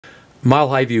Mile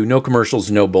High View, no commercials,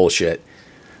 no bullshit.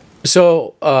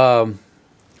 So,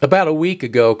 about a week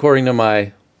ago, according to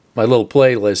my little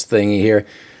playlist thingy here,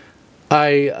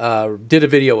 I did a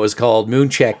video. It was called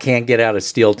Munchek Can't Get Out of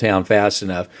Steeltown Fast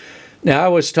Enough. Now, I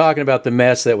was talking about the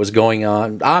mess that was going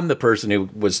on. I'm the person who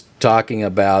was talking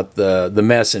about the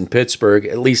mess in Pittsburgh,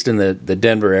 at least in the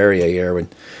Denver area here, when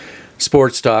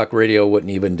sports talk radio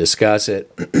wouldn't even discuss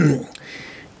it.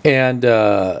 And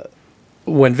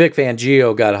when Vic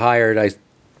Fangio got hired, I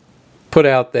put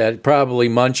out that probably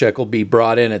Munchek will be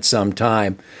brought in at some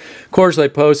time. Of course, I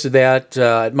posted that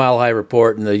at Mile High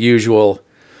Report, and the usual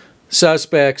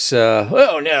suspects,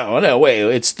 oh, no, wait,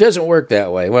 it doesn't work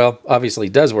that way. Well, obviously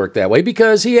it does work that way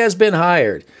because he has been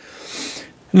hired.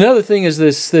 Another thing is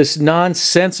this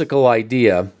nonsensical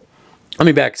idea. Let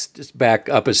me back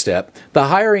up a step. The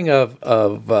hiring of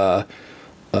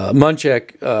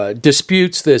Munchek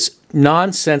disputes this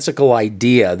nonsensical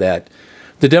idea that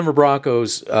the Denver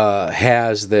Broncos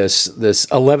has this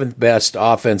 11th best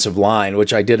offensive line,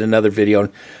 which I did another video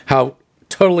on how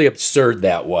totally absurd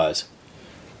that was.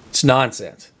 It's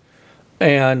nonsense.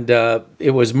 And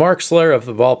it was Mark Schlereth,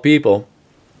 of all people,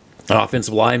 an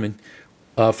offensive lineman,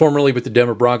 formerly with the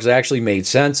Denver Broncos, actually made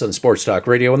sense on Sports Talk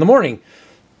Radio in the morning.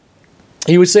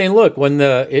 He was saying, look,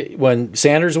 when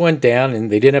Sanders went down and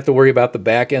they didn't have to worry about the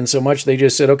back end so much, they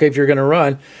just said, okay, if you're going to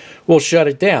run, we'll shut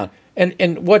it down.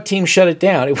 And what team shut it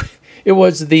down? It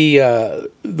was the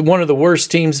one of the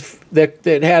worst teams that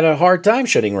had a hard time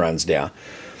shutting runs down.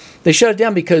 They shut it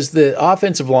down because the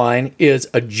offensive line is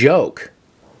a joke.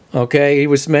 Okay, he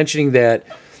was mentioning that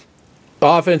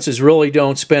offenses really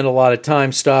don't spend a lot of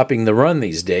time stopping the run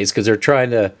these days because they're trying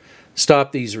to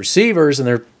stop these receivers, and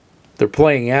they're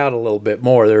playing out a little bit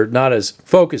more. They're not as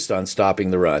focused on stopping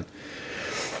the run.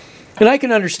 And I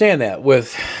can understand that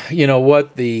with,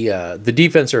 what the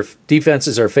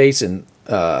defenses are facing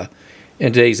in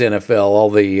today's NFL,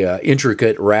 all the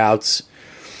intricate routes,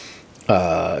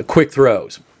 quick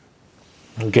throws.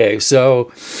 Okay,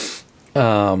 so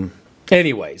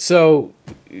anyway, so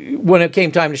when it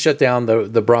came time to shut down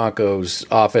the Broncos'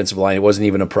 offensive line, it wasn't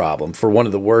even a problem for one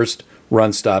of the worst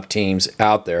run-stop teams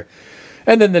out there.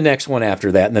 And then the next one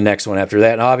after that, and the next one after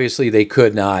that. And obviously they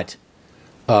could not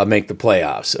make the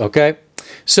playoffs, okay?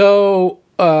 So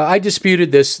I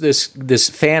disputed this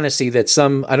fantasy that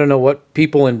I don't know what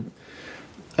people in...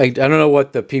 I don't know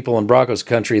what the people in Broncos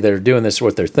country that are doing this,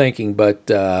 what they're thinking,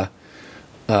 but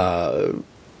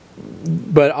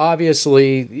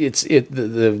obviously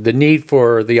the need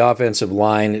for the offensive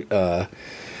line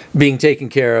being taken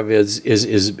care of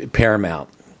is paramount.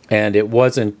 And it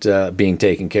wasn't being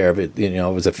taken care of. It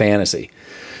was a fantasy.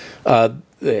 One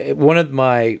of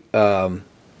my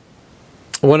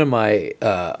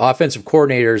offensive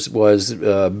coordinators was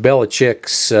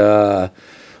Belichick's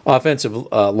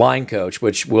offensive line coach,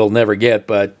 which we'll never get.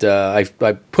 But I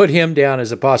put him down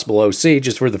as a possible OC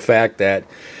just for the fact that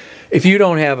if you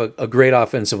don't have a great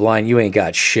offensive line, you ain't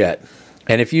got shit.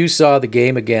 And if you saw the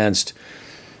game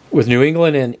with New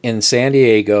England in San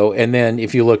Diego, and then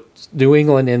if you look New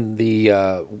England in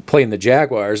the playing the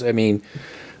Jaguars, I mean,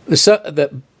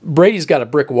 Brady's got a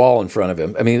brick wall in front of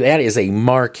him. I mean, that is a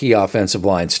marquee offensive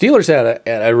line. Steelers had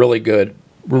a really good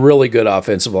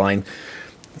offensive line.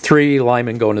 3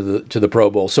 linemen going to the Pro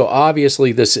Bowl. So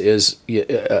obviously this is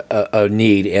a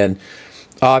need, and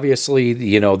obviously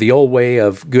the old way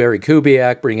of Gary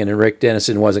Kubiak bringing in Rick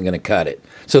Dennison wasn't going to cut it.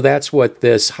 So that's what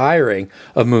this hiring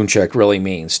of Munchek really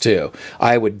means too.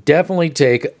 I would definitely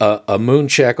take a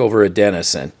Munchek over a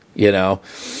Dennison.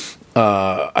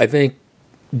 I think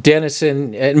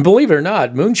Dennison, and believe it or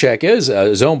not, Munchek is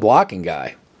a zone blocking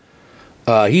guy.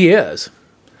 He is.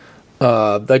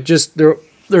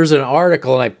 There's an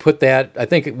article, and I put that, I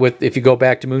think if you go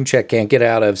back to Munchek Can't Get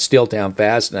Out of Steeltown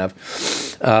Fast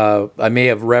Enough, I may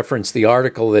have referenced the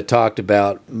article that talked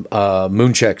about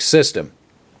Munchek's system,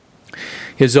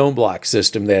 his own block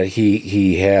system that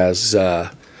he has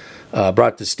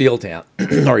brought to Steeltown,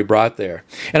 or he brought there.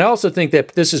 And I also think that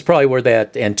this is probably where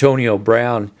that Antonio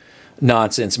Brown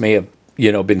nonsense may have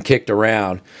been kicked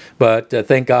around. But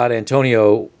thank God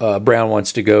Antonio Brown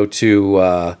wants to go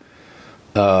to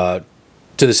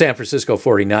the San Francisco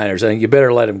 49ers. I think you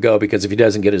better let him go, because if he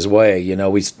doesn't get his way,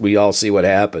 we all see what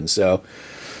happens. So,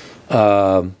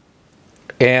 and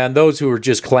those who were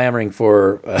just clamoring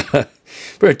for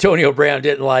Antonio Brown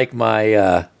didn't like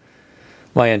my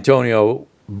Antonio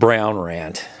Brown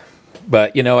rant.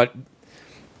 But you know what?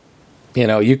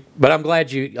 But I'm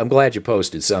glad you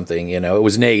posted something. It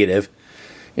was negative.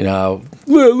 Well,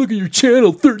 look at your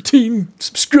channel, 13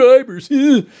 subscribers.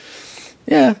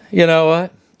 Yeah, you know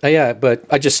what? Yeah, but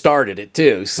I just started it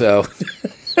too, so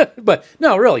But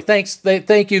no, really, thanks.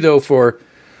 Thank you though for.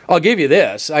 I'll give you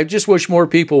this. I just wish more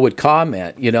people would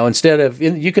comment. Instead of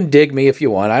you can dig me if you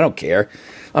want. I don't care.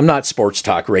 I'm not sports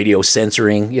talk radio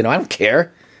censoring. I don't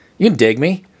care. You can dig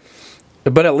me.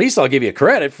 But at least I'll give you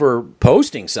credit for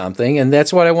posting something, and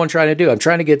that's what I want to try to do. I'm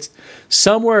trying to get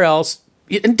somewhere else.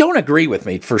 And don't agree with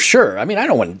me, for sure. I mean, you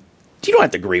don't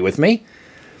have to agree with me.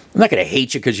 I'm not going to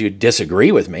hate you because you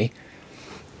disagree with me.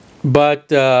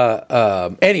 But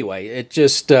anyway, it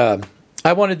just,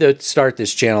 I wanted to start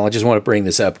this channel. I just want to bring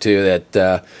this up too,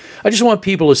 that I just want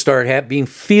people to start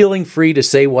feeling free to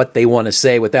say what they want to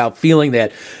say without feeling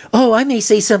that, oh, I may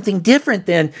say something different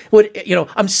than what,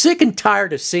 I'm sick and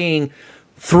tired of seeing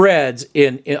threads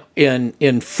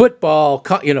in football,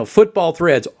 football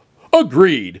threads.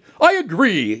 Agreed. I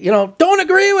agree. Don't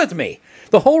agree with me.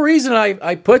 The whole reason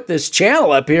I put this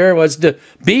channel up here was to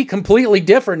be completely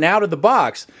different and out of the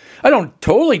box. I don't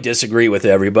totally disagree with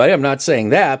everybody. I'm not saying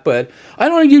that, but I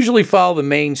don't usually follow the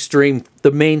mainstream,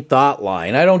 the main thought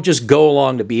line. I don't just go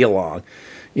along to be along.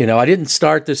 I didn't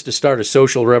start this to start a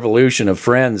social revolution of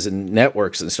friends and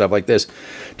networks and stuff like this.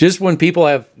 Just when people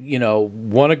have,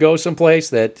 want to go someplace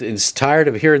that is tired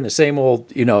of hearing the same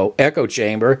old, echo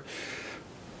chamber,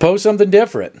 post something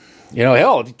different.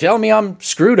 Hell, tell me I'm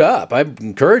screwed up. I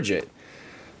encourage it.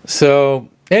 So,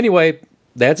 anyway,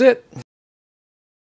 that's it.